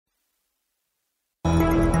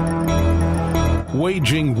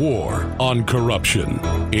waging war on corruption.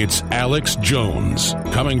 It's Alex Jones,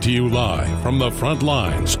 coming to you live from the front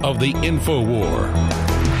lines of the InfoWar.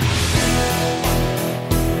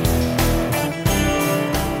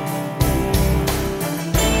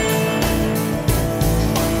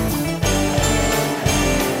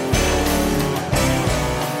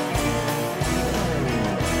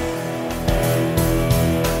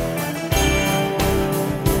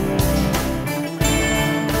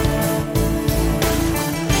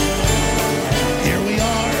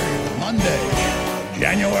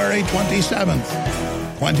 January 27th,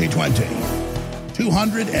 2020.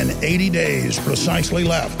 280 days precisely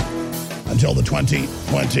left until the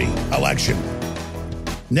 2020 election.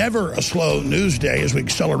 Never a slow news day as we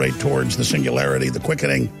accelerate towards the singularity, the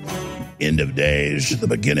quickening end of days, the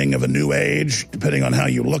beginning of a new age, depending on how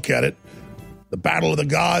you look at it. The battle of the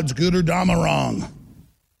gods, good or wrong.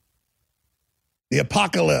 The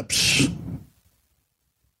apocalypse.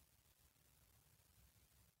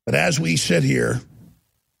 But as we sit here,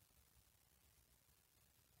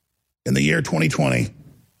 in the year 2020,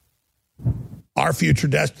 our future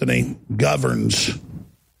destiny governs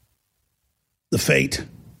the fate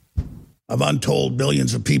of untold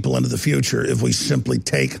billions of people into the future if we simply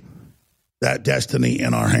take that destiny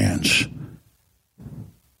in our hands.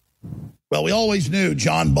 Well, we always knew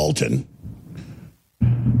John Bolton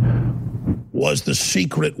was the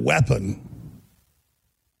secret weapon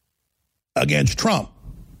against Trump.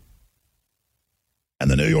 And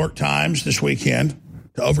the New York Times this weekend,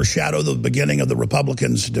 to overshadow the beginning of the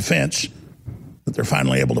Republicans' defense that they're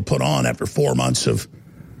finally able to put on after 4 months of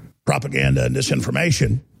propaganda and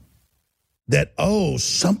disinformation, that,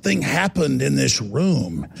 something happened in this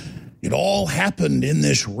room. It all happened in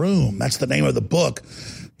this room. That's the name of the book.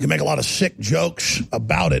 You can make a lot of sick jokes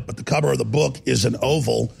about it, but the cover of the book is an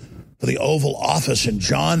oval for the Oval Office, and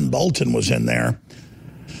John Bolton was in there.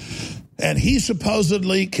 And he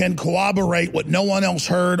supposedly can corroborate what no one else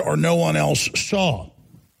heard or no one else saw.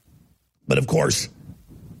 But, of course,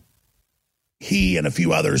 he and a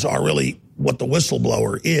few others are really what the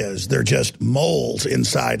whistleblower is. They're just moles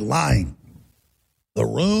inside lying. The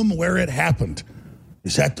room where it happened.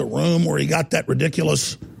 Is that the room where he got that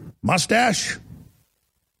ridiculous mustache?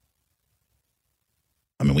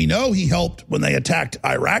 I mean, we know he helped when they attacked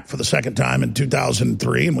Iraq for the second time in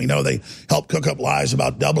 2003, and we know they helped cook up lies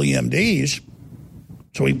about WMDs.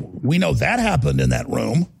 So we know that happened in that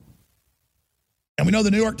room. And we know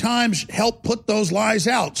the New York Times helped put those lies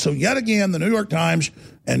out. So yet again, the New York Times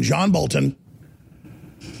and John Bolton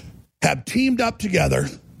have teamed up together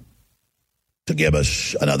to give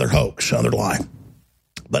us another hoax, another lie.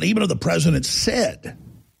 But even if the president said,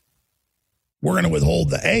 we're going to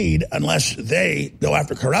withhold the aid unless they go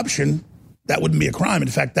after corruption, that wouldn't be a crime. In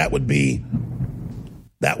fact, that would be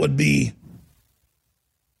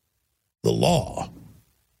the law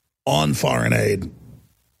on foreign aid.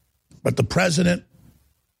 But the president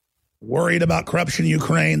worried about corruption in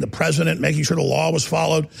Ukraine, the president making sure the law was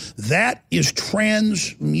followed, that is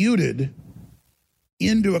transmuted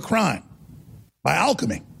into a crime by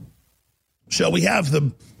alchemy. So we have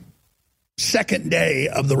the second day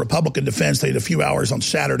of the Republican defense. They had a few hours on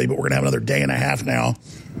Saturday, but we're going to have another day and a half now.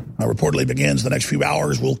 Reportedly begins the next few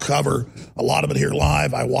hours. We'll cover a lot of it here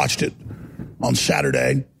live. I watched it on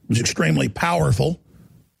Saturday. It was extremely powerful.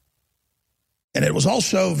 And it was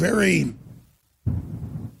also very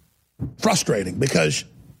frustrating because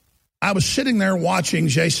I was sitting there watching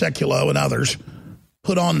Jay Sekulow and others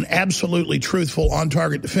put on an absolutely truthful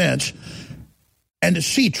on-target defense, and to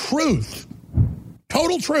see truth,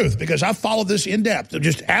 total truth, because I've followed this in depth,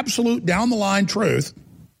 just absolute down-the-line truth,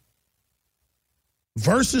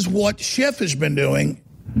 versus what Schiff has been doing,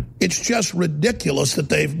 it's just ridiculous that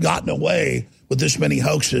they've gotten away with this many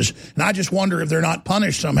hoaxes. And I just wonder if they're not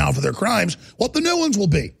punished somehow for their crimes, what the new ones will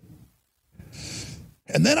be.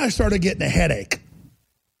 And then I started getting a headache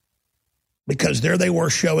because there they were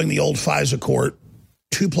showing the old FISA court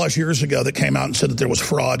 2+ years ago that came out and said that there was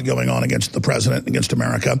fraud going on against the president, against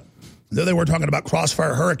America. There they were talking about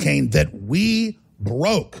Crossfire Hurricane that we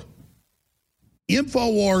broke.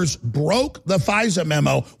 InfoWars broke the FISA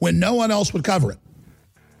memo when no one else would cover it.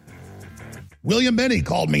 William Binney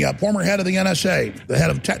called me up, former head of the NSA, the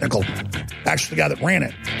head of technical, actually the guy that ran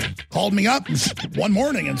it, called me up one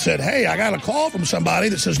morning and said, hey, I got a call from somebody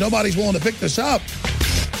that says nobody's willing to pick this up,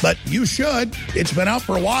 but you should. It's been out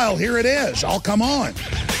for a while. Here it is. I'll come on.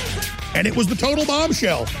 And it was the total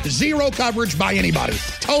bombshell. Zero coverage by anybody.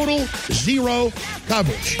 Total zero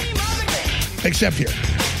coverage. Except here.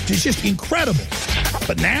 It's just incredible.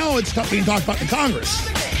 But now it's being talked about in Congress.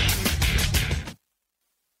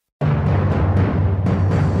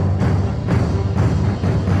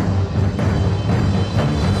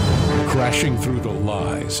 crashing through the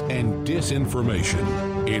lies and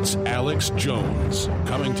disinformation. It's Alex Jones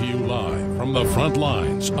coming to you live from the front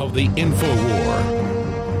lines of the InfoWar.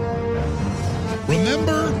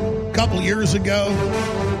 Remember a couple years ago,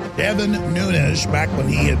 Devin Nunes, back when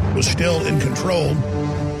he was still in control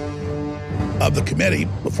of the committee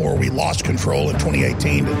before we lost control in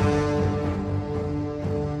 2018 to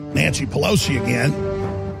Nancy Pelosi again,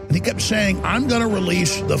 and he kept saying, I'm going to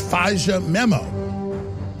release the FISA memo.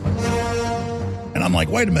 And I'm like,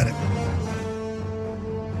 wait a minute.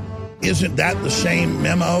 Isn't that the same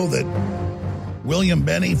memo that William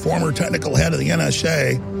Binney, former technical head of the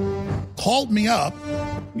NSA, called me up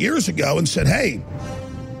years ago and said, hey,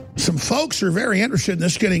 some folks are very interested in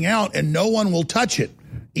this getting out and no one will touch it,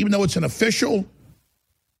 even though it's an official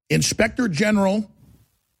inspector general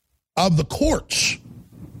of the courts.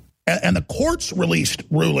 And the courts released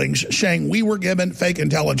rulings saying we were given fake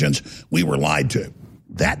intelligence, we were lied to.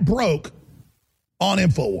 That broke on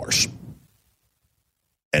InfoWars.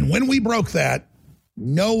 And when we broke that,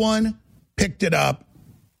 no one picked it up.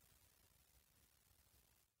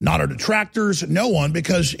 Not our detractors, no one,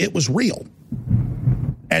 because it was real.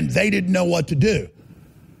 And they didn't know what to do.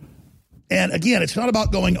 And again, it's not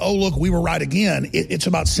about going, oh, look, we were right again. It's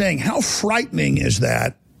about saying how frightening is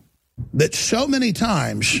that so many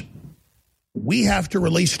times we have to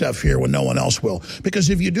release stuff here when no one else will.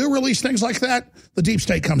 Because if you do release things like that, the deep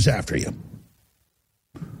state comes after you.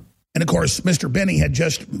 And, of course, Mr. Binney had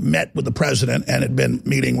just met with the president and had been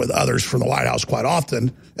meeting with others from the White House quite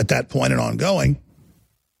often at that point and ongoing,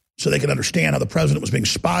 so they could understand how the president was being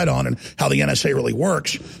spied on and how the NSA really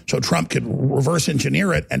works, so Trump could reverse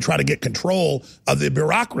engineer it and try to get control of the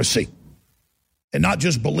bureaucracy and not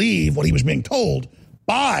just believe what he was being told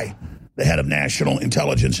by the head of national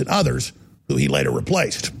intelligence and others who he later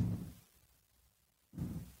replaced.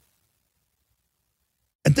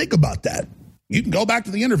 And think about that. You can go back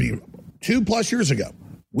to the interview 2+ years ago.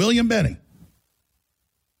 William Binney.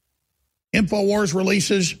 InfoWars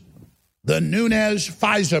releases the Nunes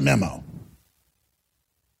FISA memo.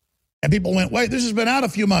 And people went, wait, this has been out a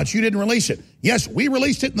few months. You didn't release it. Yes, we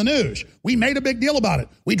released it in the news. We made a big deal about it.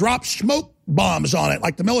 We dropped smoke bombs on it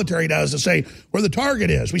like the military does to say where the target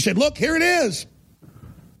is. We said, look, here it is.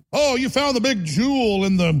 Oh, you found the big jewel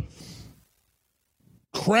in the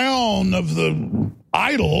crown of the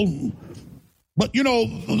idol. But, you know,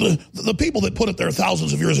 the people that put it there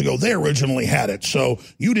thousands of years ago, they originally had it. So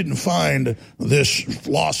you didn't find this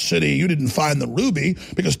lost city. You didn't find the ruby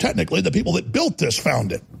because technically the people that built this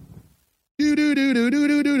found it.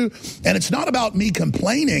 And it's not about me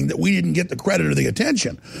complaining that we didn't get the credit or the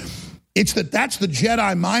attention. It's that's the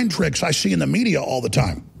Jedi mind tricks I see in the media all the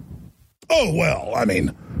time. Oh, well, I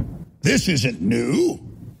mean, this isn't new.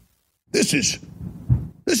 This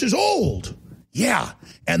is old. Yeah.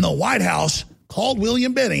 And the White House called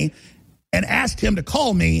William Binney and asked him to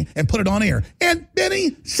call me and put it on air. And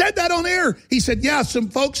Binney said that on air. He said, yeah, some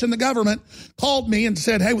folks in the government called me and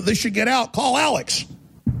said, hey, well, this should get out. Call Alex.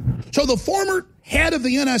 So the former head of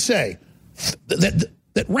the NSA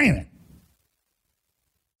that ran it,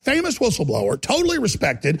 famous whistleblower, totally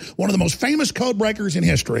respected, one of the most famous code breakers in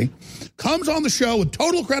history, comes on the show with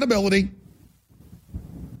total credibility,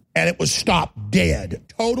 and it was stopped dead.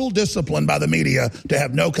 Total discipline by the media to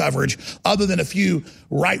have no coverage other than a few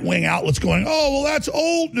right-wing outlets going, oh, well, that's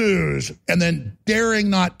old news, and then daring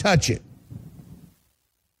not touch it.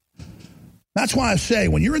 That's why I say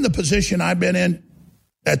when you're in the position I've been in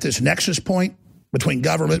at this nexus point between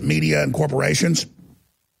government, media, and corporations,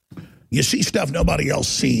 you see stuff nobody else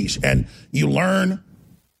sees, and you learn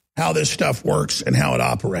how this stuff works and how it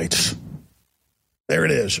operates. There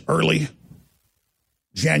it is, early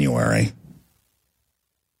January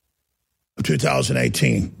of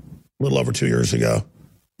 2018, a little over 2 years ago.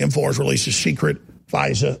 InfoWars released a secret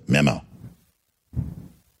FISA memo.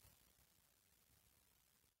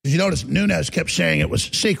 Did you notice Nunes kept saying it was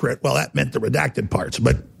secret? Well, that meant the redacted parts,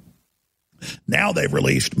 but now they've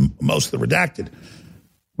released most of the redacted.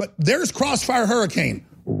 But there's Crossfire Hurricane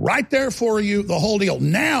right there for you, the whole deal.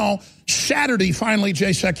 Now, Saturday, finally, Jay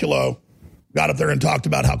Sekulow got up there and talked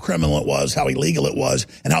about how criminal it was, how illegal it was,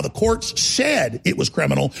 and how the courts said it was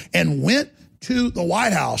criminal and went to the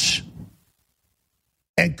White House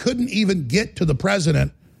and couldn't even get to the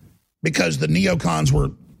president because the neocons were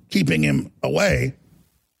keeping him away.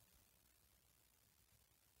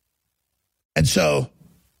 And so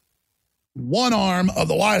one arm of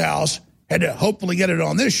the White House had to hopefully get it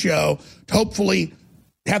on this show to hopefully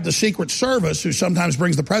have the Secret Service, who sometimes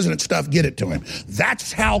brings the president stuff, get it to him.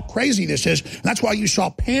 That's how crazy this is. And that's why you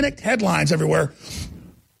saw panicked headlines everywhere.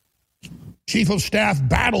 Chief of Staff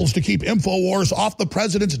battles to keep InfoWars off the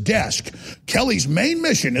president's desk. Kelly's main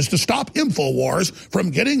mission is to stop InfoWars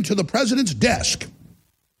from getting to the president's desk.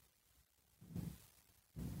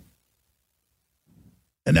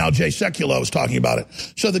 And now Jay Sekulow is talking about it.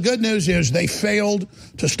 So the good news is they failed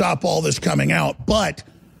to stop all this coming out, but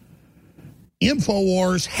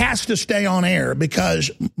InfoWars has to stay on air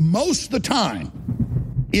because most of the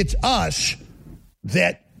time it's us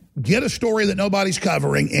that get a story that nobody's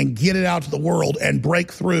covering and get it out to the world and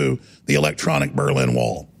break through the electronic Berlin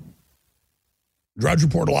Wall. Drudge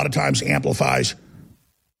Report a lot of times amplifies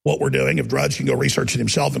what we're doing. If Drudge can go research it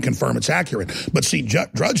himself and confirm it's accurate. But see,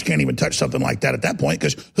 Drudge can't even touch something like that at that point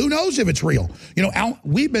because who knows if it's real? You know,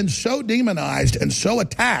 we've been so demonized and so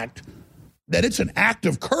attacked that it's an act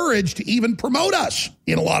of courage to even promote us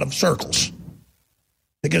in a lot of circles.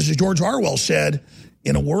 Because as George Orwell said,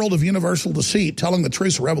 in a world of universal deceit, telling the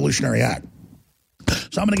truth is a revolutionary act.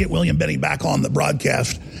 So I'm going to get William Benny back on the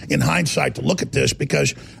broadcast in hindsight to look at this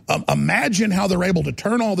because imagine how they're able to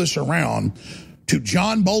turn all this around to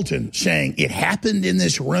John Bolton saying it happened in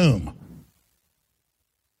this room.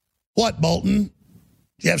 What, Bolton?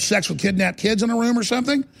 Did you have sex with kidnapped kids in a room or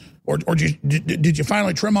something? Or did you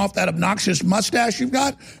finally trim off that obnoxious mustache you've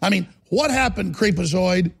got? I mean, what happened,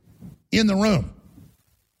 Creepazoid, in the room?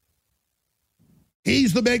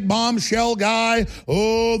 He's the big bombshell guy.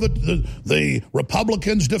 Oh, the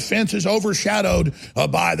Republicans' defense is overshadowed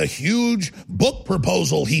by the huge book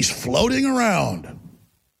proposal he's floating around.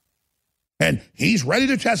 And he's ready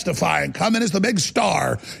to testify and come in as the big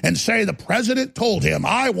star and say the president told him,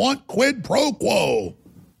 I want quid pro quo.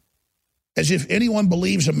 As if anyone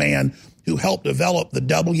believes a man who helped develop the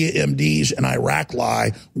WMDs and Iraq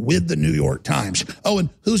lie with the New York Times. Oh,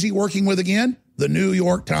 and who's he working with again? The New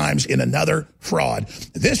York Times in another fraud.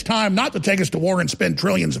 This time, not to take us to war and spend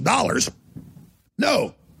trillions of dollars.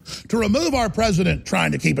 No, to remove our president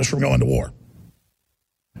trying to keep us from going to war.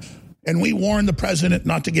 And we warned the president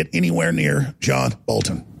not to get anywhere near John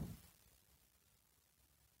Bolton.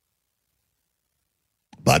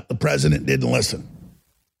 But the president didn't listen.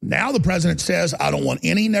 Now the president says, I don't want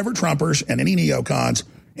any never-Trumpers and any neocons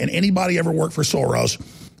and anybody ever work for Soros.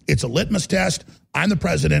 It's a litmus test. I'm the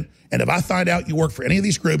president, and if I find out you work for any of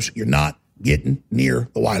these groups, you're not getting near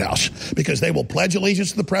the White House because they will pledge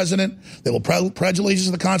allegiance to the president. They will pledge allegiance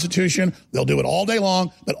to the Constitution. They'll do it all day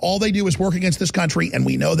long, but all they do is work against this country, and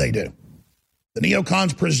we know they do. The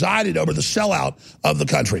neocons presided over the sellout of the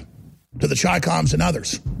country to the Chi-Coms and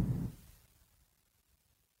others.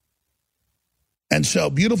 And so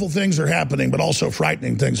beautiful things are happening, but also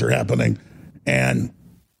frightening things are happening. And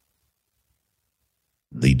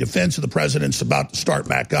the defense of the president's about to start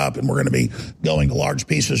back up, and we're going to be going to large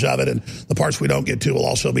pieces of it. And the parts we don't get to will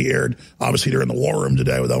also be aired, obviously, during the War Room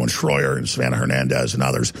today with Owen Schroyer and Savannah Hernandez and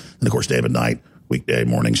others. And, of course, David Knight, weekday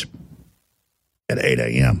mornings at 8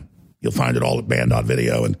 a.m. You'll find it all at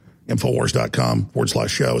band.video and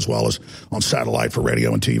Infowars.com/show, as well as on satellite for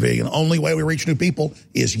radio and TV. And the only way we reach new people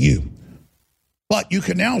is you. But you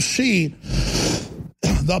can now see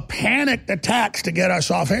the panicked attacks to get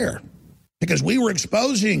us off air because we were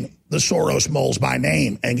exposing the Soros moles by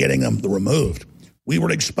name and getting them removed. We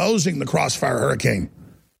were exposing the Crossfire Hurricane.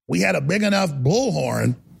 We had a big enough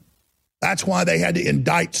bullhorn. That's why they had to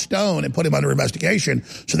indict Stone and put him under investigation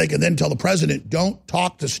so they could then tell the president, don't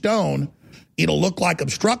talk to Stone. It'll look like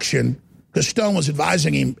obstruction because Stone was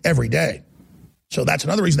advising him every day. So that's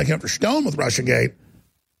another reason they came after Stone with Russiagate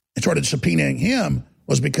and started subpoenaing him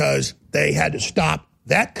was because they had to stop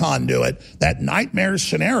that conduit, that nightmare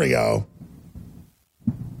scenario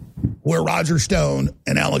where Roger Stone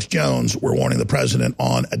and Alex Jones were warning the president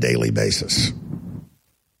on a daily basis.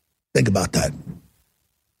 Think about that.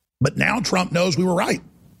 But now Trump knows we were right.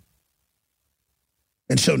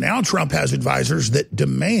 And so now Trump has advisors that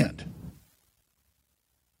demand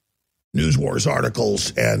News Wars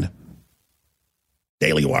articles and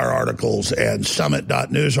Daily Wire articles and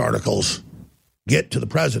Summit.news articles get to the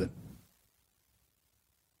president.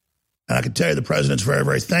 And I can tell you the president's very,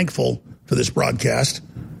 very thankful for this broadcast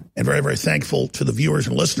and very, very thankful to the viewers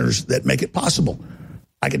and listeners that make it possible.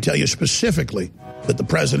 I can tell you specifically that the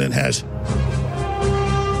president has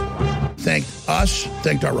thanked us,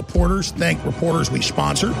 thanked our reporters, thanked reporters we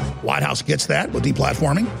sponsor. White House gets that with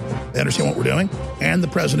deplatforming. They understand what we're doing. And the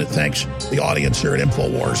president thanks the audience here at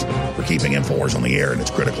InfoWars for keeping InfoWars on the air and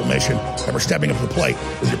its critical mission. And we're stepping up to the plate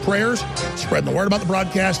with your prayers, spreading the word about the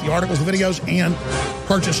broadcast, the articles, the videos, and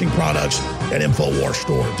purchasing products at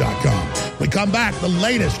InfoWarsStore.com. We come back, the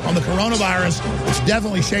latest on the coronavirus. It's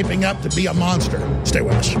definitely shaping up to be a monster. Stay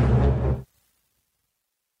with us.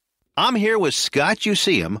 I'm here with Scott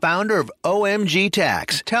Useum, founder of OMG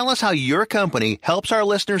Tax. Tell us how your company helps our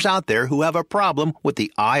listeners out there who have a problem with the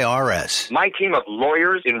IRS. My team of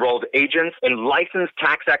lawyers, enrolled agents, and licensed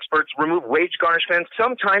tax experts remove wage garnishments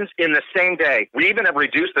sometimes in the same day. We even have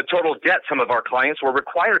reduced the total debt some of our clients were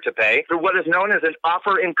required to pay through what is known as an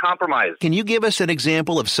offer in compromise. Can you give us an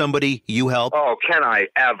example of somebody you help? Oh, can I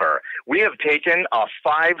ever? We have taken a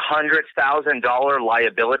 $500,000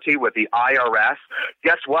 liability with the IRS.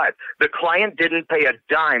 Guess what? The client didn't pay a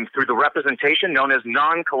dime through the representation known as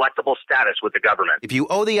non-collectible status with the government. If you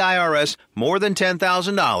owe the IRS more than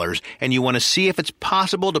 $10,000 and you want to see if it's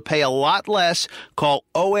possible to pay a lot less, call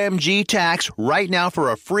OMG Tax right now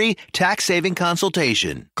for a free tax-saving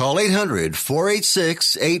consultation. Call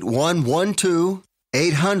 800-486-8112.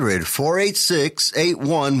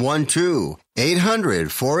 800-486-8112.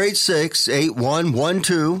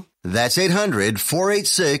 800-486-8112. That's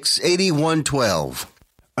 800-486-8112.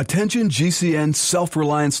 Attention GCN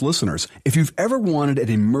Self-Reliance listeners. If you've ever wanted an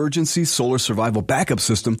emergency solar survival backup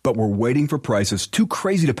system but were waiting for prices too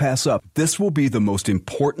crazy to pass up, this will be the most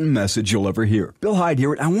important message you'll ever hear. Bill Hyde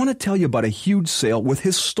here, and I want to tell you about a huge sale with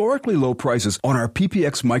historically low prices on our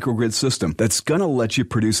PPX microgrid system that's going to let you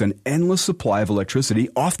produce an endless supply of electricity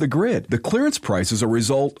off the grid. The clearance price is a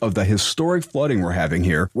result of the historic flooding we're having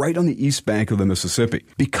here right on the east bank of the Mississippi.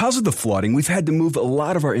 Because of the flooding, we've had to move a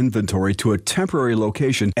lot of our inventory to a temporary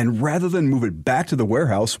location, and rather than move it back to the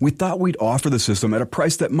warehouse, we thought we'd offer the system at a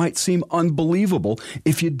price that might seem unbelievable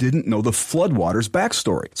if you didn't know the floodwaters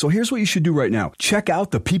backstory. So here's what you should do right now. Check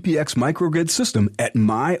out the PPX microgrid system at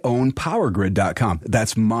myownpowergrid.com.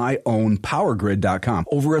 That's myownpowergrid.com.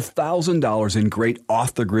 Over $1,000 in great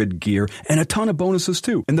off-the-grid gear and a ton of bonuses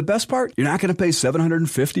too. And the best part, you're not going to pay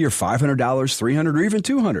 $750 or $500, $300, or even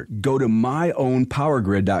 $200. Go to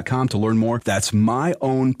myownpowergrid.com to learn more. That's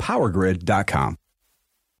myownpowergrid.com.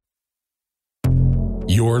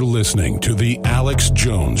 You're listening to The Alex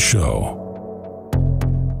Jones Show.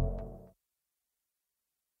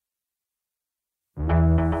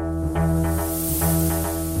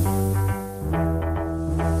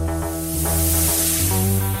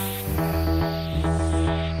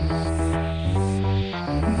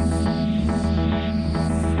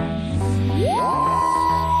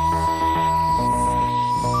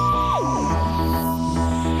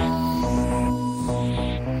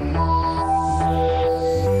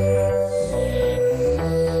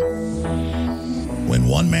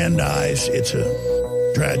 One man dies, it's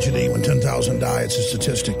a tragedy. When 10,000 die, it's a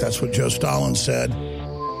statistic. That's what Joe Stalin said,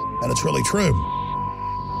 and it's really true.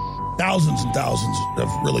 Thousands and thousands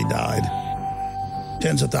have really died.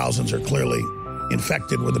 Tens of thousands are clearly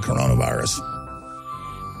infected with the coronavirus.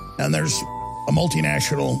 And there's a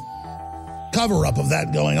multinational cover-up of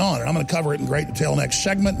that going on, and I'm going to cover it in great detail next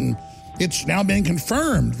segment, and it's now being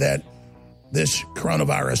confirmed that this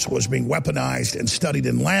coronavirus was being weaponized and studied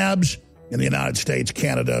in labs in the United States,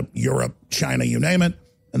 Canada, Europe, China, you name it,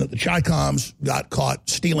 and that the Chi-Coms got caught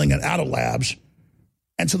stealing it out of labs.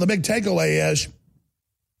 And so the big takeaway is,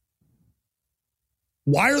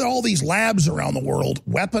 why are all these labs around the world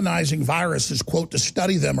weaponizing viruses, quote, to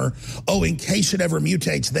study them, or, oh, in case it ever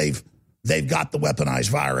mutates, they've got the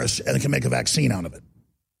weaponized virus and they can make a vaccine out of it?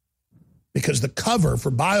 Because the cover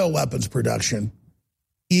for bioweapons production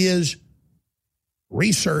is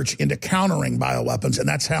research into countering bioweapons, and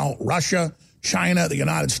that's how Russia, China, the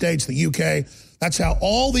United States, the UK, that's how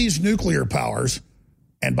all these nuclear powers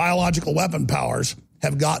and biological weapon powers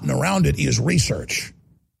have gotten around it, is research.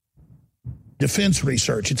 Defense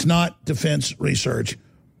research. It's not defense research,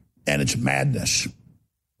 and it's madness.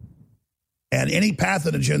 And any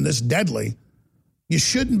pathogen this deadly, you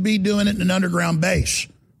shouldn't be doing it in an underground base,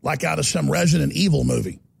 like out of some Resident Evil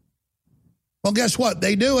movie. Well, guess what?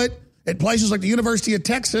 They do it at places like the University of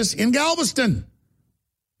Texas in Galveston.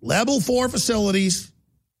 Level 4 facilities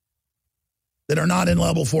that are not in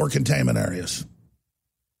level 4 containment areas.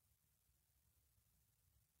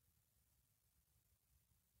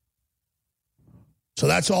 So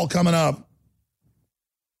that's all coming up.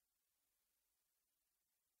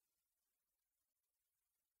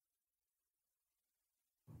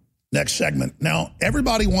 Next segment. Now,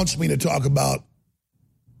 everybody wants me to talk about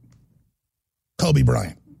Kobe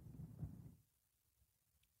Bryant.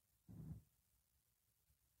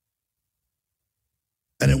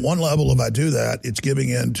 And at one level, if I do that, it's giving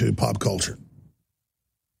in to pop culture.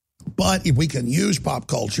 But if we can use pop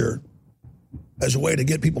culture as a way to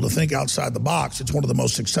get people to think outside the box, it's one of the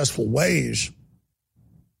most successful ways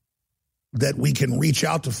that we can reach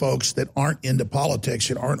out to folks that aren't into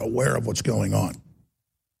politics and aren't aware of what's going on.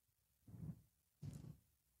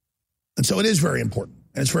 And so it is very important.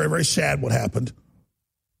 And it's very, very sad what happened.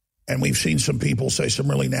 And we've seen some people say some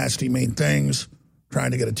really nasty, mean things,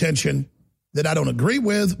 trying to get attention that I don't agree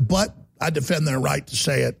with, but I defend their right to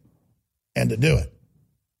say it and to do it.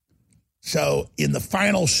 So in the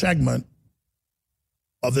final segment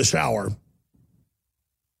of this hour,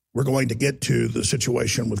 we're going to get to the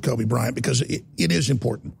situation with Kobe Bryant because it is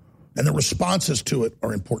important, and the responses to it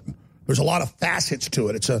are important. There's a lot of facets to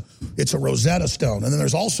it. It's a Rosetta Stone. And then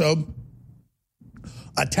there's also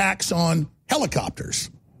attacks on helicopters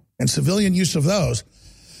and civilian use of those.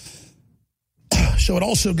 So it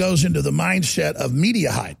also goes into the mindset of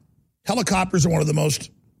media hype. Helicopters are one of the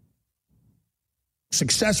most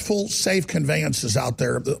successful, safe conveyances out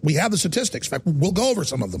there. We have the statistics. In fact, we'll go over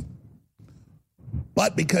some of them.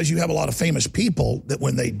 But because you have a lot of famous people that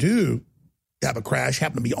when they do have a crash,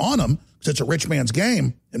 happen to be on them, because it's a rich man's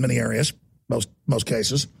game in many areas, most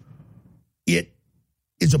cases, it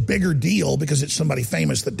is a bigger deal because it's somebody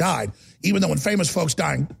famous that died. Even though when famous folks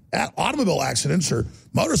die in automobile accidents or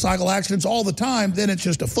motorcycle accidents all the time, then it's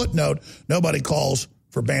just a footnote. Nobody calls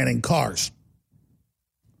for banning cars.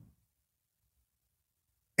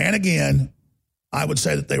 And again, I would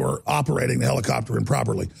say that they were operating the helicopter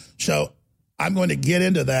improperly. So I'm going to get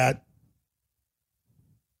into that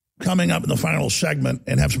coming up in the final segment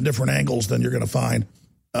and have some different angles than you're going to find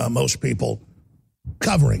most people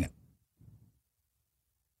covering it.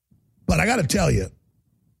 But I got to tell you,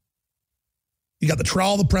 you got the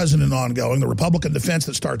trial of the president ongoing, the Republican defense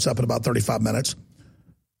that starts up in about 35 minutes.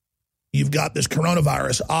 You've got this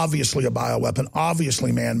coronavirus, obviously a bioweapon,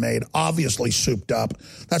 obviously man-made, obviously souped up.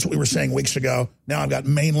 That's what we were saying weeks ago. Now I've got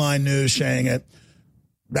mainline news saying it.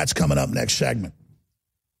 That's coming up next segment.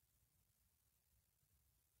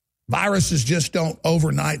 Viruses just don't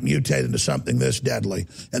overnight mutate into something this deadly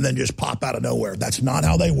and then just pop out of nowhere. That's not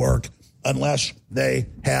how they work unless they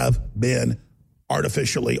have been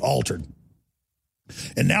artificially altered.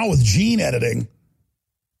 And now with gene editing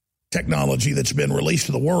technology that's been released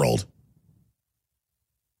to the world,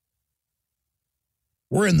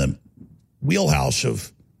 we're in the wheelhouse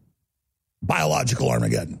of biological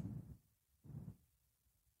Armageddon.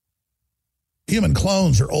 Human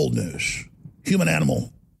clones are old news.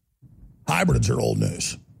 Human-animal hybrids are old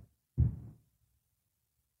news.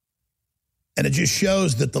 And it just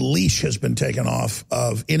shows that the leash has been taken off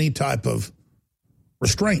of any type of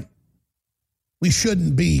restraint. We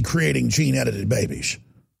shouldn't be creating gene-edited babies.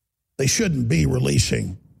 They shouldn't be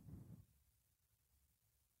releasing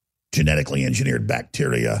genetically engineered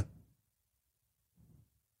bacteria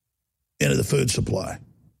into the food supply.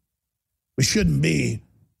 We shouldn't be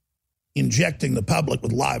injecting the public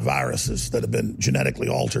with live viruses that have been genetically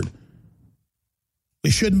altered.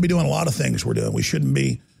 We shouldn't be doing a lot of things we're doing. We shouldn't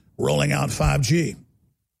be rolling out 5G.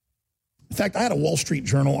 In fact, I had a Wall Street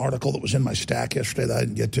Journal article that was in my stack yesterday that I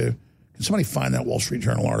didn't get to. Can somebody find that Wall Street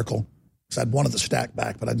Journal article? Because I'd wanted the stack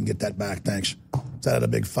back, but I didn't get that back, thanks. That had a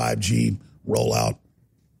big 5G rollout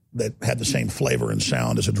that had the same flavor and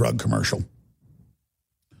sound as a drug commercial.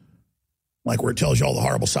 Like where it tells you all the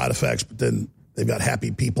horrible side effects, but then they've got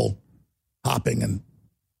happy people hopping and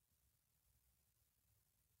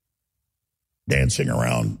dancing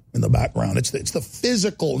around in the background. It's the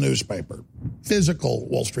physical newspaper, physical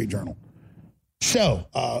Wall Street Journal. So,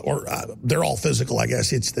 they're all physical, I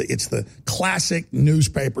guess. It's the classic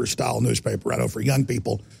newspaper style newspaper. I know for young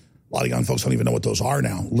people, a lot of young folks don't even know what those are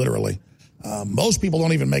now, literally. Most people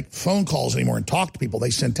don't even make phone calls anymore and talk to people. They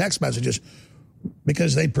send text messages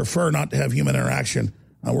because they prefer not to have human interaction.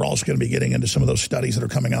 We're also going to be getting into some of those studies that are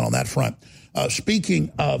coming out on that front.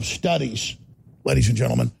 Speaking of studies, ladies and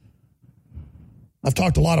gentlemen, I've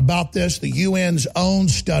talked a lot about this. The UN's own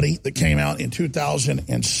study that came out in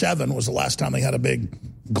 2007 was the last time they had a big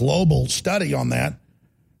global study on that,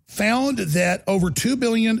 found that over 2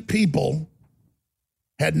 billion people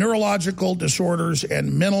had neurological disorders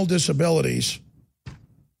and mental disabilities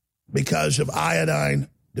because of iodine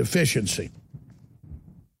deficiency.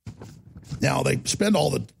 Now, they spend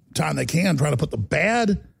all the time they can trying to put the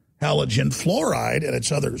bad halogen fluoride and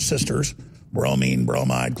its other sisters, bromine,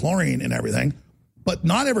 bromide, chlorine, and everything, but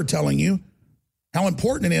not ever telling you how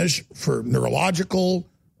important it is for neurological,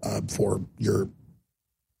 for your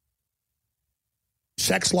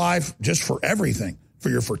sex life, just for everything, for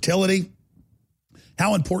your fertility,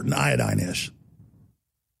 how important iodine is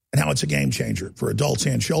and how it's a game changer for adults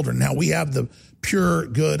and children. Now, we have the pure,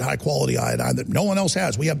 good, high-quality iodine that no one else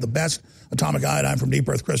has. We have the best atomic iodine from deep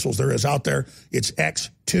earth crystals there is out there. It's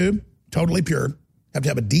X2, totally pure. You have to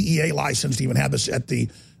have a DEA license to even have this at the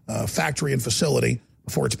factory and facility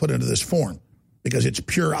before it's put into this form because it's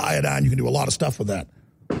pure iodine. You can do a lot of stuff with that.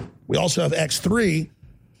 We also have X3,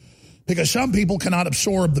 Because some people cannot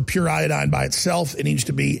absorb the pure iodine by itself. It needs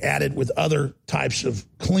to be added with other types of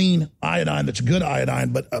clean iodine that's good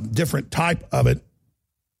iodine, but a different type of it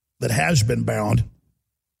that has been bound.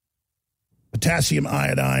 Potassium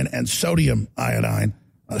iodine and sodium iodine,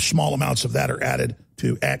 small amounts of that are added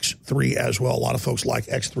to X3 as well. A lot of folks like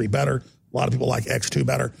X3 better. A lot of people like X2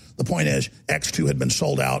 better. The point is, X2 had been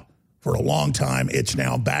sold out for a long time. It's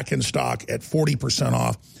now back in stock at 40%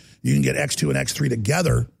 off. You can get X2 and X3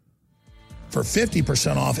 together for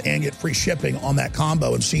 50% off and get free shipping on that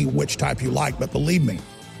combo and see which type you like. But believe me,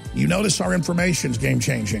 you notice our information's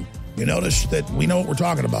game-changing. You notice that we know what we're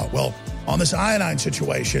talking about. Well, on this iodine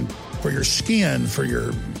situation, for your skin, for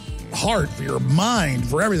your heart, for your mind,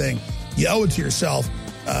 for everything, you owe it to yourself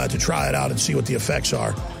to try it out and see what the effects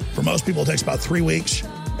are. For most people, it takes about 3 weeks,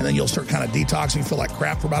 and then you'll start kind of detoxing, feel like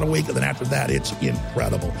crap for about a week, and then after that, it's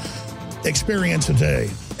incredible. Experience it today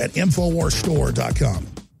at InfoWarsStore.com.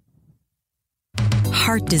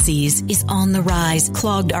 Heart disease is on the rise.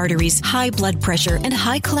 Clogged arteries, high blood pressure, and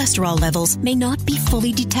high cholesterol levels may not be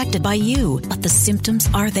fully detected by you, but the symptoms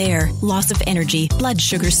are there. Loss of energy, blood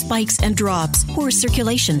sugar spikes and drops, poor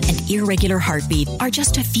circulation, and irregular heartbeat are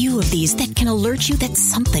just a few of these that can alert you that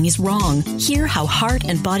something is wrong. Hear how Heart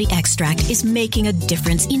and Body Extract is making a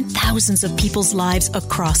difference in thousands of people's lives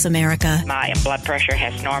across America. My blood pressure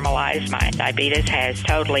has normalized. My diabetes has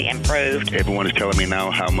totally improved. Everyone is telling me now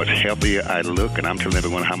how much healthier I look, and I'm telling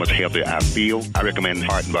everyone how much healthier I feel. I recommend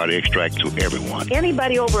Heart and Body Extract to everyone.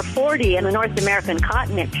 Anybody over 40 in the North American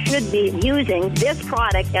continent should be using this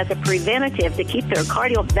product as a preventative to keep their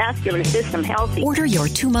cardiovascular system healthy. Order your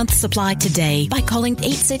 2-month supply today by calling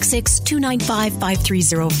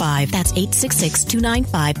 866-295-5305. That's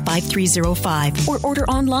 866-295-5305. Or order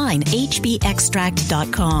online,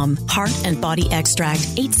 hbextract.com. Heart and Body Extract,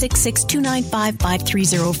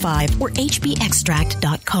 866-295-5305 or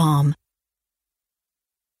hbextract.com.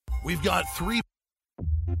 We've got 3.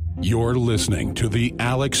 You're listening to The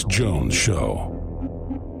Alex Jones Show.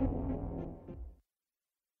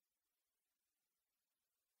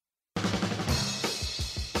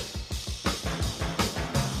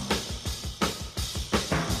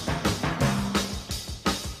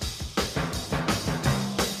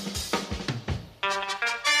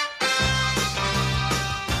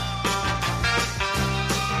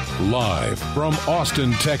 Live from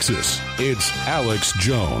Austin, Texas, it's Alex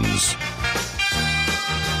Jones.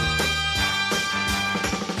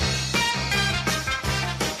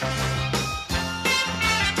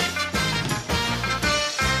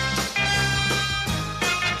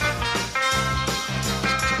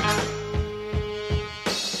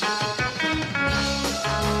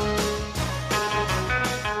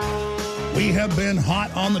 We have been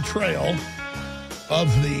hot on the trail of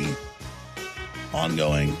the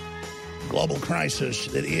ongoing global crisis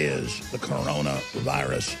that is the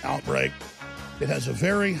coronavirus outbreak. It has a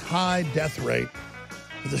very high death rate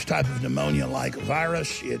for this type of pneumonia-like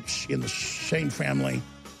virus. It's in the same family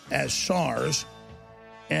as SARS.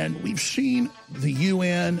 And we've seen the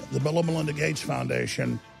UN, the Bill and Melinda Gates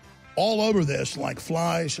Foundation, all over this like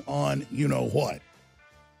flies on you-know-what.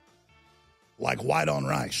 Like white on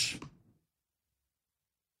rice.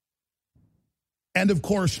 And, of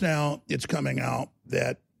course, now it's coming out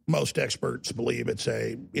that most experts believe it's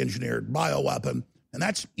a engineered bioweapon, and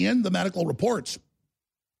that's in the medical reports.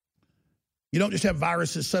 You don't just have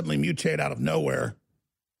viruses suddenly mutate out of nowhere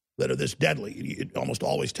that are this deadly. It almost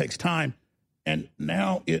always takes time. And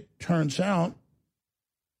now it turns out,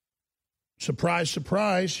 surprise,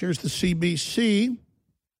 surprise, here's the CBC.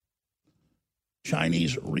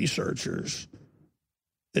 Chinese researchers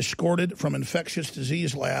escorted from infectious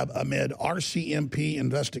disease lab amid RCMP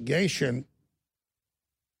investigation,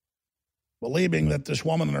 believing that this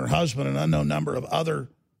woman and her husband and an unknown number of other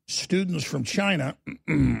students from China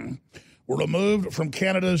were removed from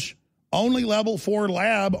Canada's only level 4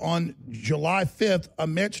 lab on July 5th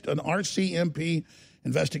amidst an RCMP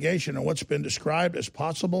investigation and what's been described as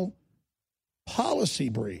possible policy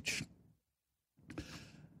breach.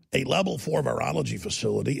 A level 4 virology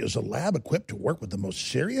facility is a lab equipped to work with the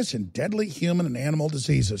most serious and deadly human and animal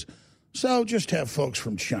diseases. So just have folks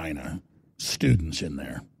from China, students in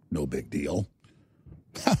there. No big deal.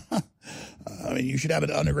 I mean, you should have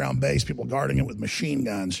an underground base, people guarding it with machine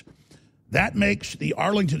guns. That makes the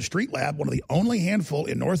Arlington Street Lab one of the only handful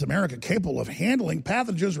in North America capable of handling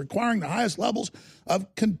pathogens requiring the highest levels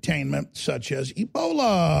of containment, such as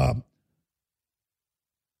Ebola.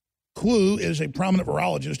 Hu is a prominent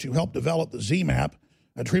virologist who helped develop the ZMapp,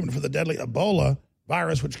 a treatment for the deadly Ebola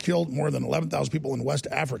virus, which killed more than 11,000 people in West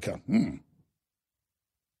Africa.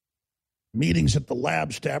 Meetings at the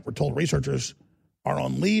lab, staff were told researchers are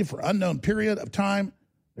on leave for unknown period of time.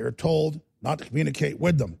 They're told not to communicate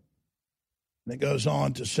with them. And it goes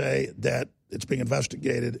on to say that it's being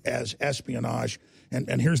investigated as espionage.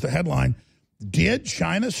 And here's the headline. Did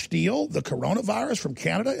China steal the coronavirus from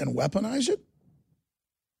Canada and weaponize it?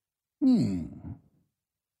 And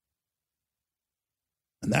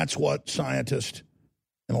that's what scientists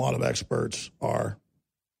and a lot of experts are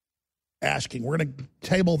asking. We're going to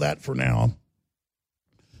table that for now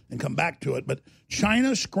and come back to it. But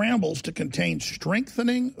China scrambles to contain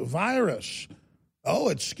strengthening virus. Oh,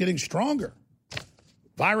 it's getting stronger.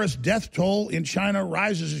 Virus death toll in China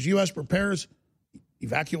rises as U.S. prepares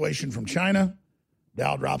evacuation from China.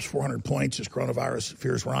 Dow drops 400 points as coronavirus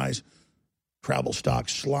fears rise. Travel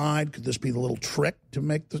stocks slide. Could this be the little trick to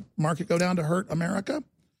make the market go down to hurt America?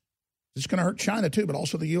 It's going to hurt China, too, but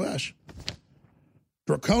also the U.S.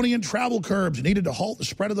 Draconian travel curbs needed to halt the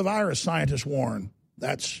spread of the virus, scientists warn.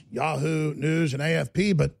 That's Yahoo News and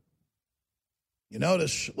AFP, but you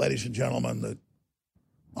notice, ladies and gentlemen, that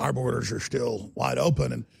our borders are still wide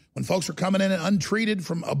open. And when folks are coming in and untreated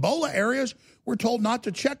from Ebola areas, we're told not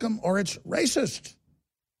to check them or it's racist.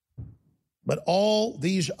 But all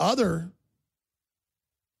these other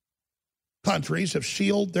countries have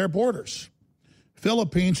sealed their borders.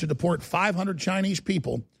 Philippines should deport 500 Chinese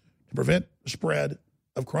people to prevent the spread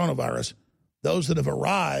of coronavirus. Those that have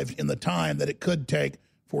arrived in the time that it could take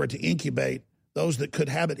for it to incubate, those that could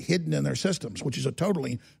have it hidden in their systems, which is a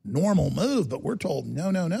totally normal move, but we're told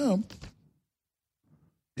no.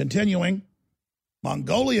 Continuing,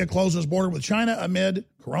 Mongolia closes border with China amid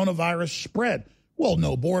coronavirus spread. Well,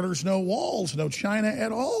 no borders, no walls, no China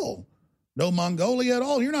at all. No Mongolia at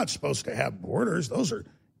all. You're not supposed to have borders. Those are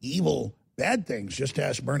evil, bad things. Just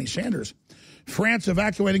ask Bernie Sanders. France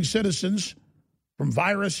evacuating citizens from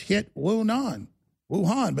virus hit Wuhan.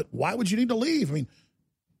 But why would you need to leave? I mean,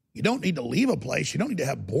 you don't need to leave a place. You don't need to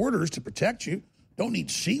have borders to protect you. Don't need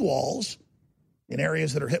seawalls in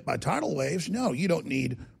areas that are hit by tidal waves. No, you don't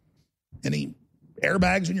need any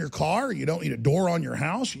airbags in your car. You don't need a door on your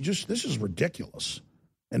house. This is ridiculous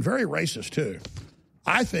and very racist too.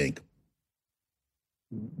 I think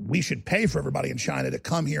we should pay for everybody in China to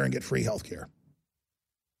come here and get free health care.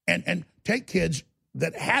 And take kids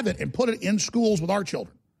that have it and put it in schools with our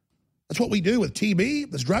children. That's what we do with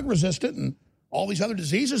TB, that's drug resistant, and all these other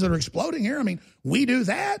diseases that are exploding here. I mean, we do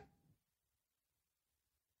that.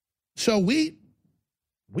 So we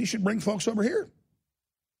should bring folks over here.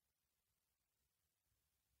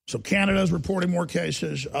 So Canada's reporting more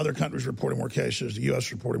cases, other countries reporting more cases, the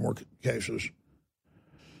U.S. reporting more cases.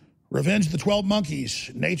 Revenge of the 12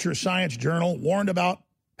 Monkeys, Nature Science Journal, warned about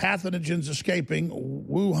pathogens escaping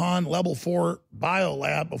Wuhan Level 4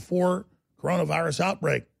 biolab before coronavirus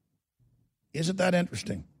outbreak. Isn't that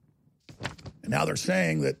interesting? And now they're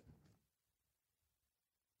saying that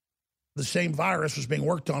the same virus was being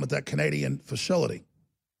worked on at that Canadian facility.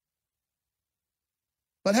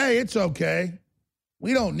 But hey, it's okay.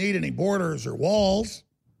 We don't need any borders or walls.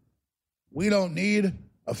 We don't need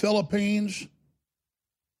a Philippines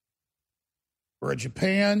or a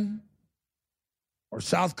Japan or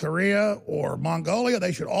South Korea or Mongolia.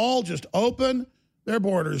 They should all just open their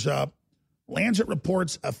borders up. Lancet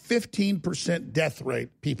reports a 15% death rate,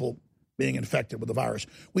 people being infected with the virus.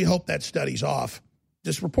 We hope that study's off.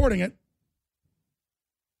 Just reporting it.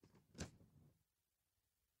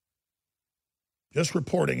 Just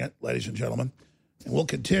reporting it, ladies and gentlemen. And we'll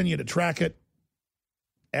continue to track it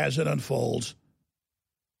as it unfolds.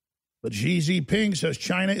 But Xi Jinping says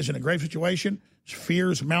China is in a grave situation.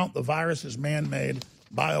 Fears mount the virus is man-made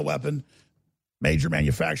bioweapon. Major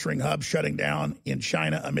manufacturing hubs shutting down in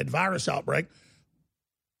China amid virus outbreak.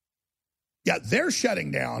 Yeah, they're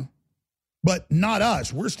shutting down, but not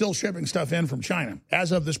us. We're still shipping stuff in from China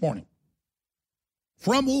as of this morning.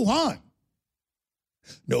 From Wuhan.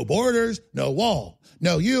 No borders, no wall.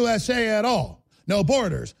 No USA at all. No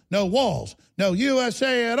borders, no walls. No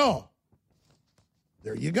USA at all.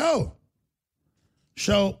 There you go.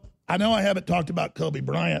 So I know I haven't talked about Kobe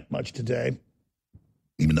Bryant much today,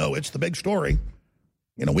 even though it's the big story.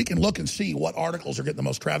 You know, we can look and see what articles are getting the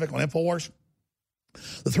most traffic on InfoWars.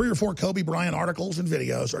 The 3 or 4 Kobe Bryant articles and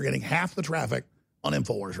videos are getting half the traffic on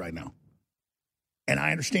InfoWars right now. And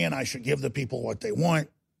I understand I should give the people what they want.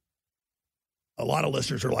 A lot of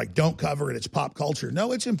listeners are like, don't cover it, it's pop culture.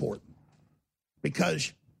 No, it's important.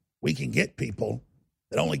 Because we can get people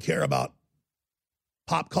that only care about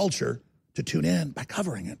pop culture to tune in by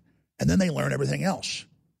covering it. And then they learn everything else.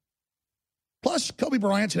 Plus, Kobe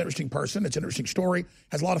Bryant's an interesting person. It's an interesting story.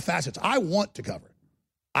 Has a lot of facets. I want to cover it.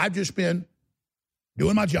 I've just been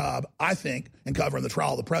doing my job, I think, and covering the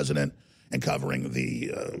trial of the president and covering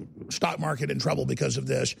the stock market in trouble because of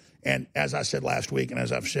this. And as I said last week, and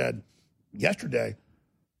as I've said yesterday,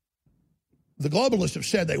 the globalists have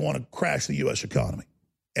said they want to crash the U.S. economy.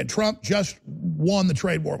 And Trump just won the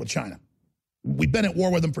trade war with China. We've been at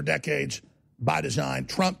war with them for decades by design.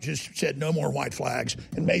 Trump just said no more white flags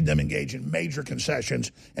and made them engage in major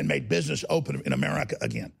concessions and made business open in America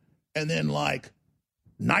again. And then like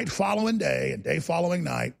night following day and day following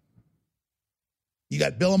night, you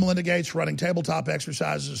got Bill and Melinda Gates running tabletop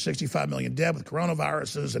exercises of 65 million dead with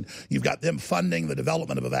coronaviruses, and you've got them funding the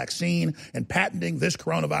development of a vaccine and patenting this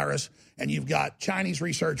coronavirus, and you've got Chinese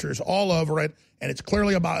researchers all over it, and it's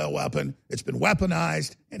clearly a bioweapon. It's been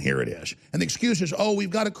weaponized, and here it is. And the excuse is, oh, we've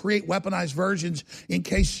got to create weaponized versions in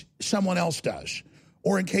case someone else does,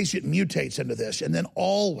 or in case it mutates into this. And then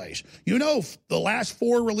always, you know, the last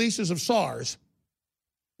 4 releases of SARS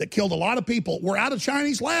that killed a lot of people were out of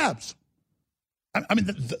Chinese labs. I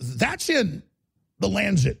mean, that's in the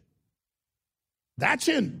Lancet. That's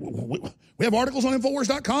in, we have articles on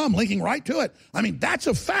Infowars.com linking right to it. I mean, that's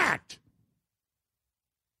a fact.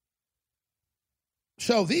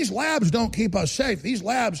 So these labs don't keep us safe. These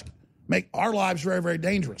labs make our lives very, very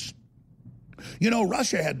dangerous. You know,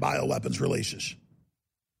 Russia had bioweapons releases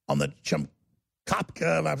on the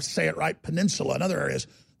Chumkapka, if I say it right, peninsula and other areas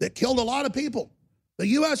that killed a lot of people. The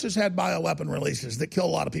U.S. has had bioweapon releases that killed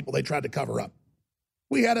a lot of people they tried to cover up.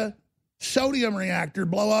 We had a sodium reactor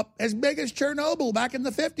blow up as big as Chernobyl back in the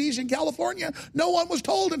 50s in California. No one was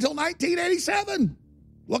told until 1987.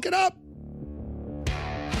 Look it up.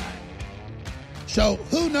 So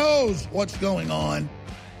who knows what's going on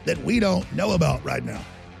that we don't know about right now?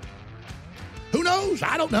 Who knows?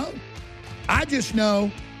 I don't know. I just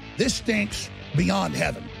know this stinks beyond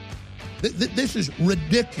heaven. This is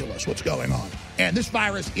ridiculous what's going on. And this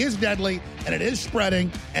virus is deadly, and it is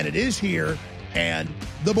spreading, and it is here. And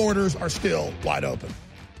the borders are still wide open.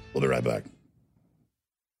 We'll be right back.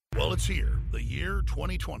 Well, it's here, the year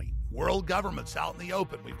 2020. World government's out in the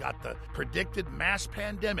open. We've got the predicted mass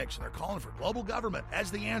pandemics, and they're calling for global government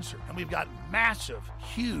as the answer. And we've got massive,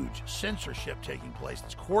 huge censorship taking place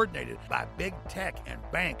that's coordinated by big tech and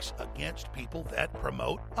banks against people that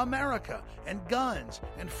promote America and guns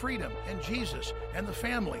and freedom and Jesus and the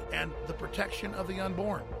family and the protection of the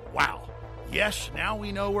unborn. Wow. Yes, now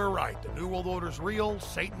we know we're right. The New World Order's real,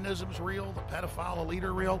 Satanism's real, the pedophile elite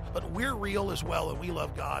are real, but we're real as well, and we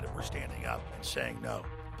love God, and we're standing up and saying no.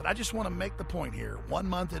 But I just want to make the point here, 1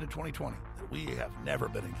 month into 2020, that we have never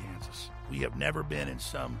been in Kansas. We have never been in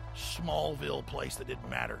some Smallville place that didn't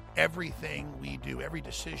matter. Everything we do, every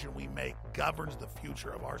decision we make governs the future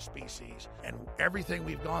of our species, and everything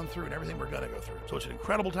we've gone through and everything we're going to go through. So it's an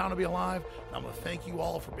incredible time to be alive, and I'm going to thank you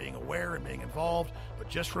all for being aware and being involved. But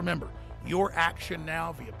just remember, your action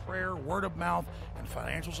now via prayer, word of mouth, and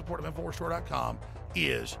financial support of InfoWarsStore.com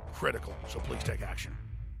is critical. So please take action.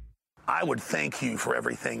 I would thank you for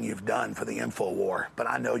everything you've done for the InfoWar, but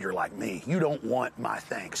I know you're like me. You don't want my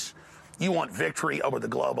thanks. You want victory over the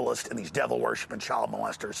globalists and these devil-worshipping child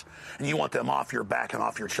molesters, and you want them off your back and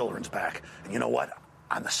off your children's back. And you know what?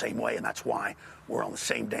 I'm the same way, and that's why we're on the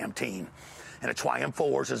same damn team. And it's why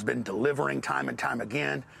InfoWars has been delivering time and time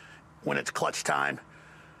again when it's clutch time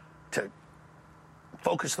to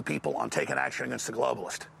focus the people on taking action against the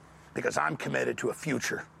globalist, because I'm committed to a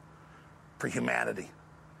future for humanity,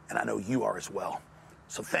 and I know you are as well.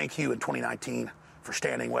 So thank you in 2019 for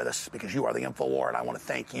standing with us, because you are the InfoWar, and I want to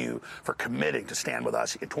thank you for committing to stand with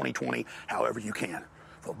us in 2020 however you can.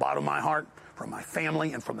 From the bottom of my heart, from my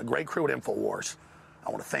family, and from the great crew at InfoWars,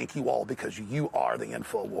 I want to thank you all, because you are the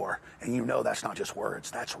InfoWar, and you know that's not just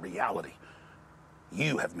words, that's reality.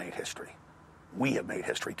 You have made history. We have made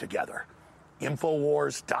history together.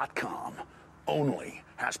 Infowars.com only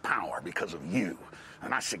has power because of you,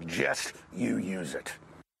 and I suggest you use it.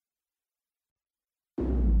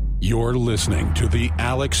 You're listening to The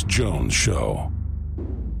Alex Jones Show.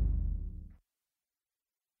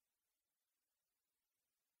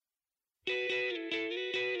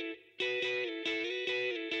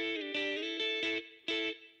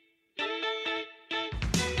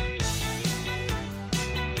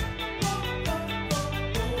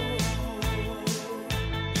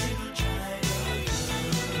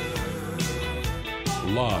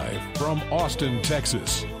 Live from Austin,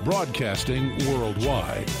 Texas, broadcasting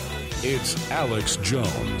worldwide, it's Alex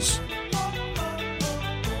Jones.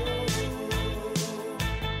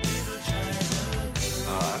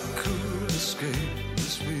 I could escape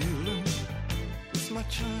this feeling with my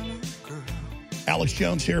China girl. Alex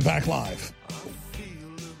Jones here, back live.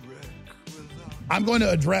 I'm going to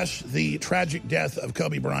address the tragic death of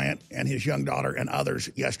Kobe Bryant and his young daughter and others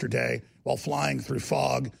yesterday while flying through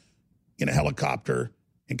fog in a helicopter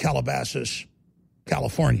in Calabasas,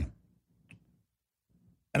 California.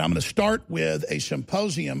 And I'm going to start with a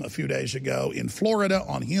symposium a few days ago in Florida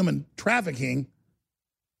on human trafficking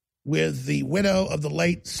with the widow of the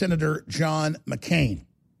late Senator John McCain,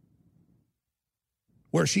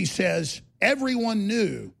 where she says everyone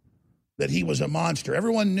knew that he was a monster.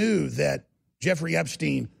 Everyone knew that Jeffrey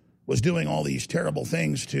Epstein was doing all these terrible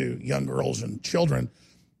things to young girls and children,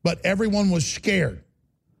 but everyone was scared.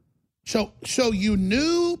 So you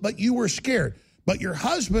knew, but you were scared. But your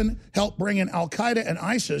husband helped bring in Al-Qaeda and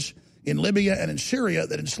ISIS in Libya and in Syria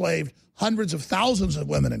that enslaved hundreds of thousands of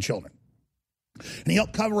women and children. And he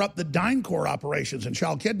helped cover up the DynCorp operations and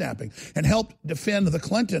child kidnapping and helped defend the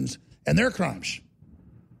Clintons and their crimes.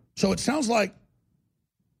 So it sounds like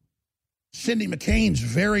Cindy McCain's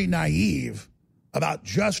very naive about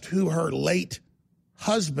just who her late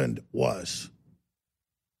husband was,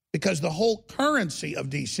 because the whole currency of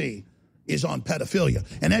D.C. is on pedophilia.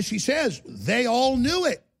 And as she says, they all knew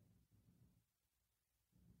it.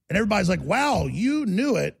 And everybody's like, wow, you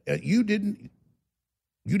knew it. You didn't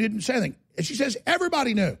say anything. And she says,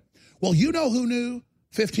 everybody knew. Well, you know who knew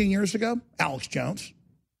 15 years ago? Alex Jones.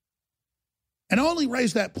 And I only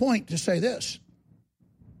raise that point to say this.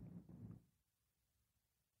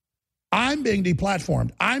 I'm being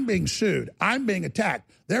deplatformed. I'm being sued. I'm being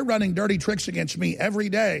attacked. They're running dirty tricks against me every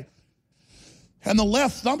day. And the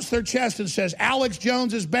left thumps their chest and says, Alex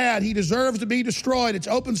Jones is bad. He deserves to be destroyed. It's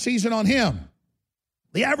open season on him.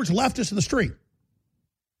 The average leftist in the street.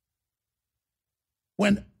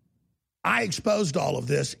 When I exposed all of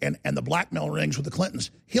this and the blackmail rings with the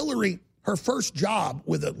Clintons, Hillary, her first job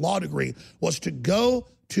with a law degree was to go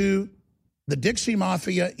to the Dixie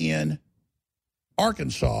Mafia in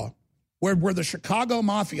Arkansas, where the Chicago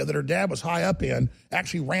Mafia that her dad was high up in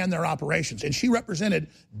actually ran their operations. And she represented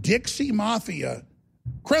Dixie Mafia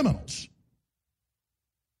criminals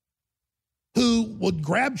who would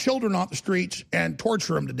grab children off the streets and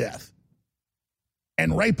torture them to death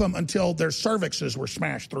and rape them until their cervixes were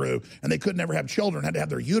smashed through and they could never have children, had to have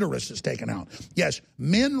their uteruses taken out. Yes,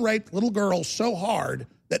 men raped little girls so hard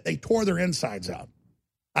that they tore their insides out.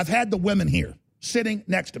 I've had the women here sitting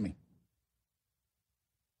next to me.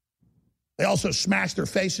 They also smashed their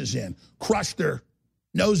faces in, crushed their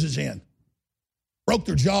noses in, broke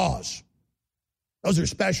their jaws. Those are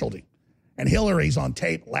specialty. And Hillary's on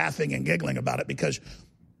tape laughing and giggling about it because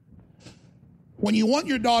when you want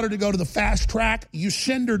your daughter to go to the fast track, you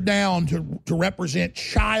send her down to represent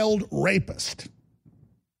child rapist.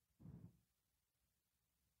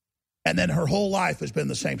 And then her whole life has been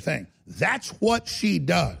the same thing. That's what she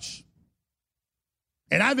does.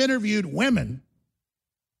 And I've interviewed women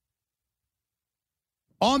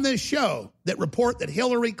on this show that report that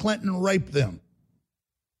Hillary Clinton raped them,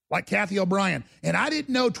 like Kathy O'Brien. And I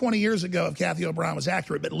didn't know 20 years ago if Kathy O'Brien was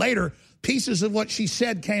accurate, but later pieces of what she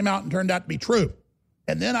said came out and turned out to be true.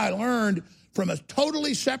 And then I learned from a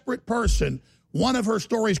totally separate person, one of her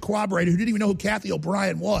stories corroborated, who didn't even know who Kathy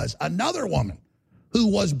O'Brien was, another woman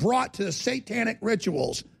who was brought to satanic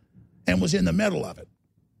rituals and was in the middle of it.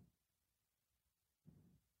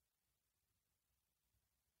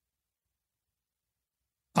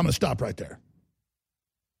 I'm going to stop right there.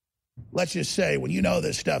 Let's just say when you know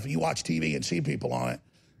this stuff and you watch TV and see people on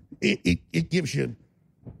it, it gives you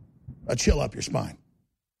a chill up your spine.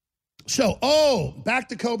 So, back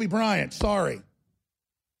to Kobe Bryant. Sorry,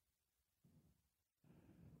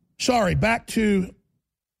 back to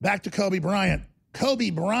Kobe Bryant. Kobe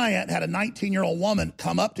Bryant had a 19-year-old woman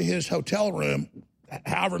come up to his hotel room,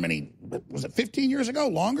 however many, was it 15 years ago,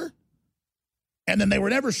 longer? And then they were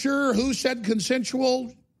never sure who said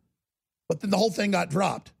consensual, but then the whole thing got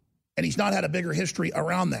dropped. And he's not had a bigger history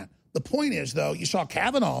around that. The point is, though, you saw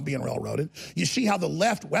Kavanaugh being railroaded. You see how the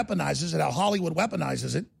left weaponizes it, how Hollywood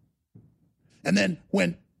weaponizes it. And then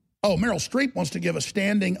when, Meryl Streep wants to give a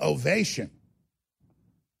standing ovation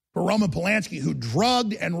for Roman Polanski, who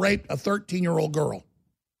drugged and raped a 13-year-old girl.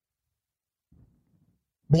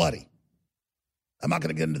 Bloody. I'm not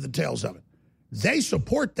going to get into the details of it. They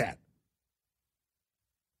support that.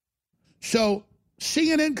 So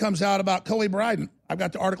CNN comes out about Kobe Bryant, I've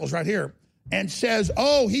got the articles right here, and says,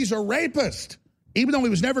 he's a rapist, even though he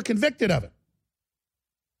was never convicted of it.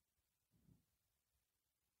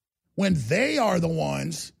 When they are the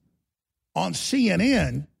ones on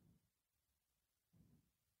CNN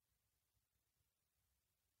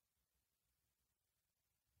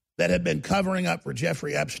that have been covering up for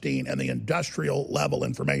Jeffrey Epstein and the industrial level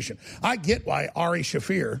information. I get why Ari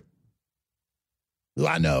Shaffir, who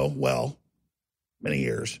I know well, many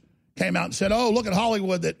years, came out and said, look at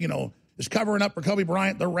Hollywood that, is covering up for Kobe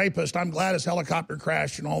Bryant, the rapist. I'm glad his helicopter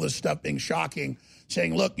crashed and all this stuff being shocking,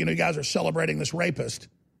 saying, look, you guys are celebrating this rapist.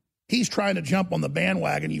 He's trying to jump on the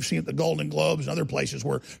bandwagon. You've seen at the Golden Globes and other places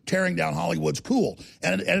where tearing down Hollywood's cool.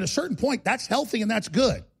 And at a certain point, that's healthy and that's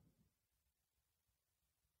good.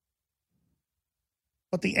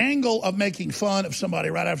 But the angle of making fun of somebody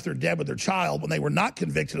right after they're dead with their child when they were not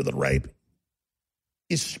convicted of the rape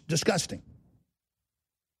is disgusting.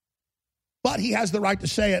 But he has the right to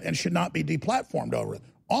say it and should not be deplatformed over it.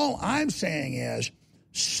 All I'm saying is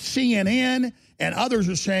CNN and others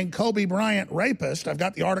are saying Kobe Bryant rapist. I've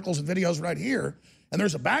got the articles and videos right here, and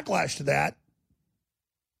there's a backlash to that.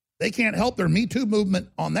 They can't help their Me Too movement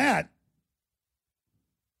on that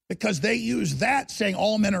because they use that saying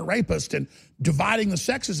all men are rapists and dividing the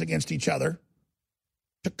sexes against each other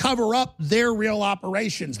to cover up their real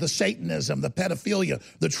operations, the Satanism, the pedophilia,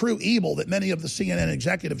 the true evil that many of the CNN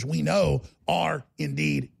executives we know are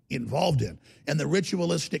indeed involved in, and the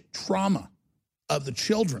ritualistic trauma of the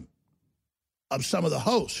children of some of the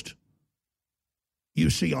hosts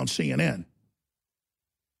you see on CNN.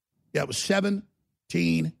 Yeah, it was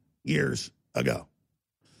 17 years ago.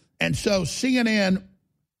 And so CNN,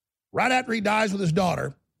 right after he dies with his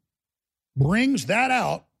daughter, brings that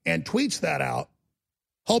out and tweets that out,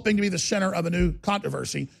 hoping to be the center of a new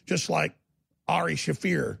controversy, just like Ari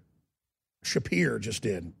Shafir just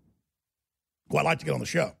did, who I'd like to get on the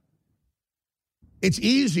show. It's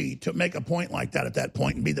easy to make a point like that at that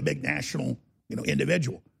point and be the big national,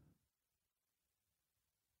 individual.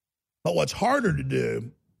 But what's harder to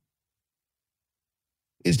do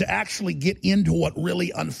is to actually get into what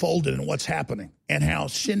really unfolded and what's happening, and how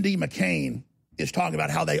Cindy McCain is talking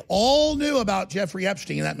about how they all knew about Jeffrey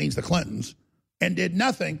Epstein, that means the Clintons, and did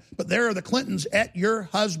nothing, but there are the Clintons at your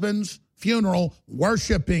husband's funeral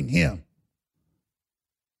worshiping him.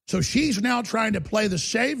 So she's now trying to play the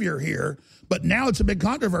savior here, but now it's a big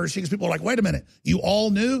controversy because people are like, wait a minute, you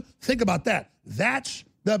all knew? Think about that. That's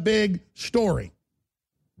the big story.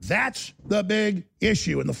 That's the big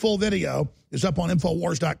issue. And the full video is up on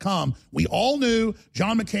Infowars.com. We all knew.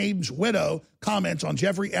 John McCain's widow comments on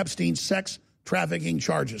Jeffrey Epstein's sex trafficking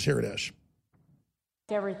charges. Here it is.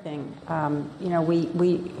 Everything.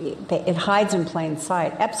 It hides in plain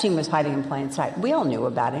sight. Epstein was hiding in plain sight. We all knew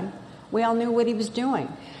about him. We all knew what he was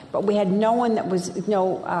doing. But we had no one that was,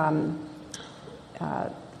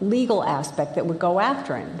 legal aspect that would go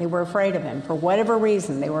after him. They were afraid of him. For whatever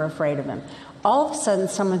reason, they were afraid of him. All of a sudden,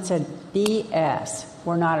 someone said, BS,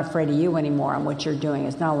 we're not afraid of you anymore, and what you're doing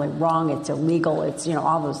is not only wrong, it's illegal, it's,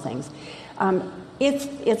 all those things.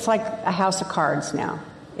 It's like a house of cards now.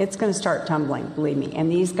 It's going to start tumbling, believe me.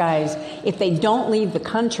 And these guys, if they don't leave the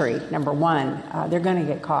country, number one, they're going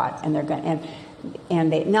to get caught, and they're going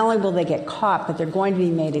and they, not only will they get caught, but they're going to be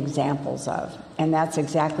made examples of, and that's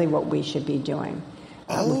exactly what we should be doing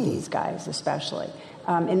with these guys, especially.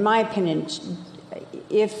 In my opinion,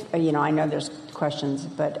 if I know there's questions,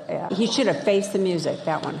 but he should have faced the music.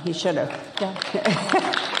 That one, he should have.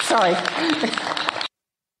 Sorry.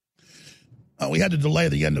 We had to delay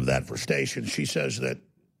the end of that for station. She says that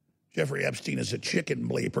Jeffrey Epstein is a chicken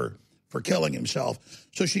bleeper for killing himself.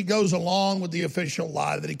 So she goes along with the official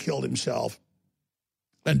lie that he killed himself.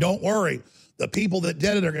 And don't worry, the people that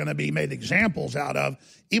did it are going to be made examples out of,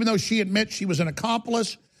 even though she admits she was an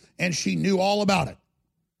accomplice and she knew all about it.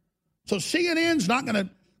 So CNN's not going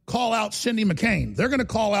to call out Cindy McCain. They're going to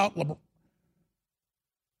call out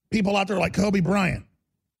people out there like Kobe Bryant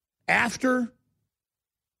after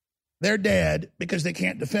they're dead because they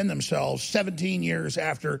can't defend themselves 17 years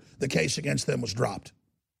after the case against them was dropped.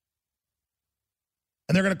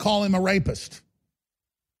 And they're going to call him a rapist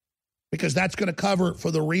because that's going to cover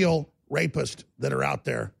for the real rapists that are out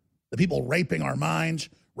there, the people raping our minds,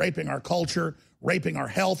 raping our culture, raping our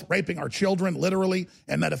health, raping our children, literally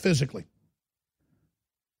and metaphysically.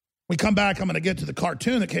 We come back, I'm going to get to the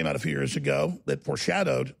cartoon that came out a few years ago that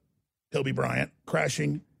foreshadowed Kobe Bryant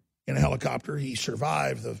crashing in a helicopter. He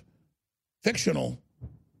survived the fictional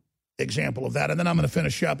example of that. And then I'm going to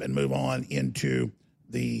finish up and move on into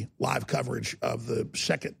the live coverage of the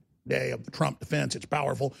second day of the Trump defense. It's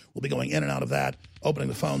powerful. We'll be going in and out of that, opening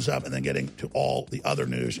the phones up, and then getting to all the other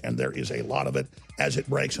news. And there is a lot of it as it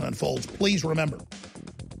breaks and unfolds. Please remember,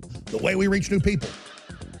 the way we reach new people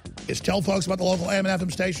is tell folks about the local AM and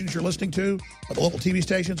FM stations you're listening to, or the local TV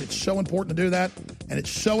stations. It's so important to do that. And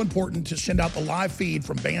it's so important to send out the live feed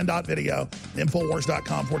from band.video,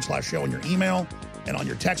 Infowars.com/show in your email and on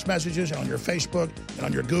your text messages and on your Facebook and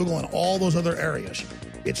on your Google and all those other areas.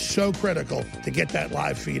 It's so critical to get that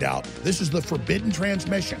live feed out. This is the forbidden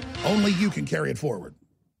transmission. Only you can carry it forward.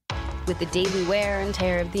 With the daily wear and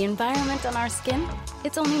tear of the environment on our skin,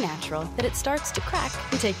 it's only natural that it starts to crack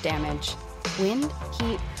and take damage. Wind,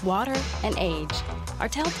 heat, water, and age are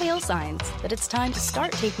telltale signs that it's time to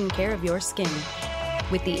start taking care of your skin.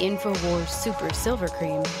 With the InfoWars Super Silver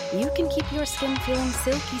Cream, you can keep your skin feeling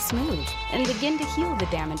silky smooth and begin to heal the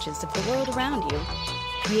damages of the world around you.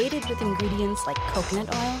 Created with ingredients like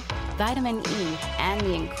coconut oil, vitamin E, and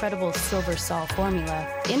the incredible Silver Sol formula,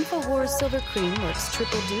 InfoWars Silver Cream works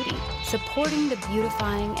triple duty, supporting the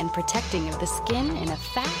beautifying and protecting of the skin in a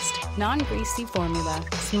fast, non-greasy formula.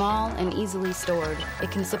 Small and easily stored, it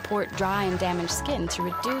can support dry and damaged skin to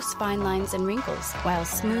reduce fine lines and wrinkles, while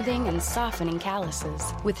smoothing and softening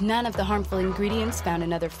calluses. With none of the harmful ingredients found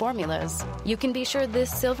in other formulas, you can be sure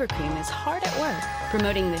this Silver Cream is hard at work,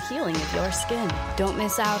 promoting the healing of your skin. Don't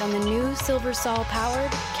miss out on the new Silver Sol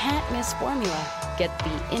powered, can't miss formula. Get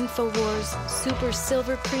the InfoWars Super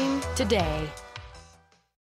Silver Cream today.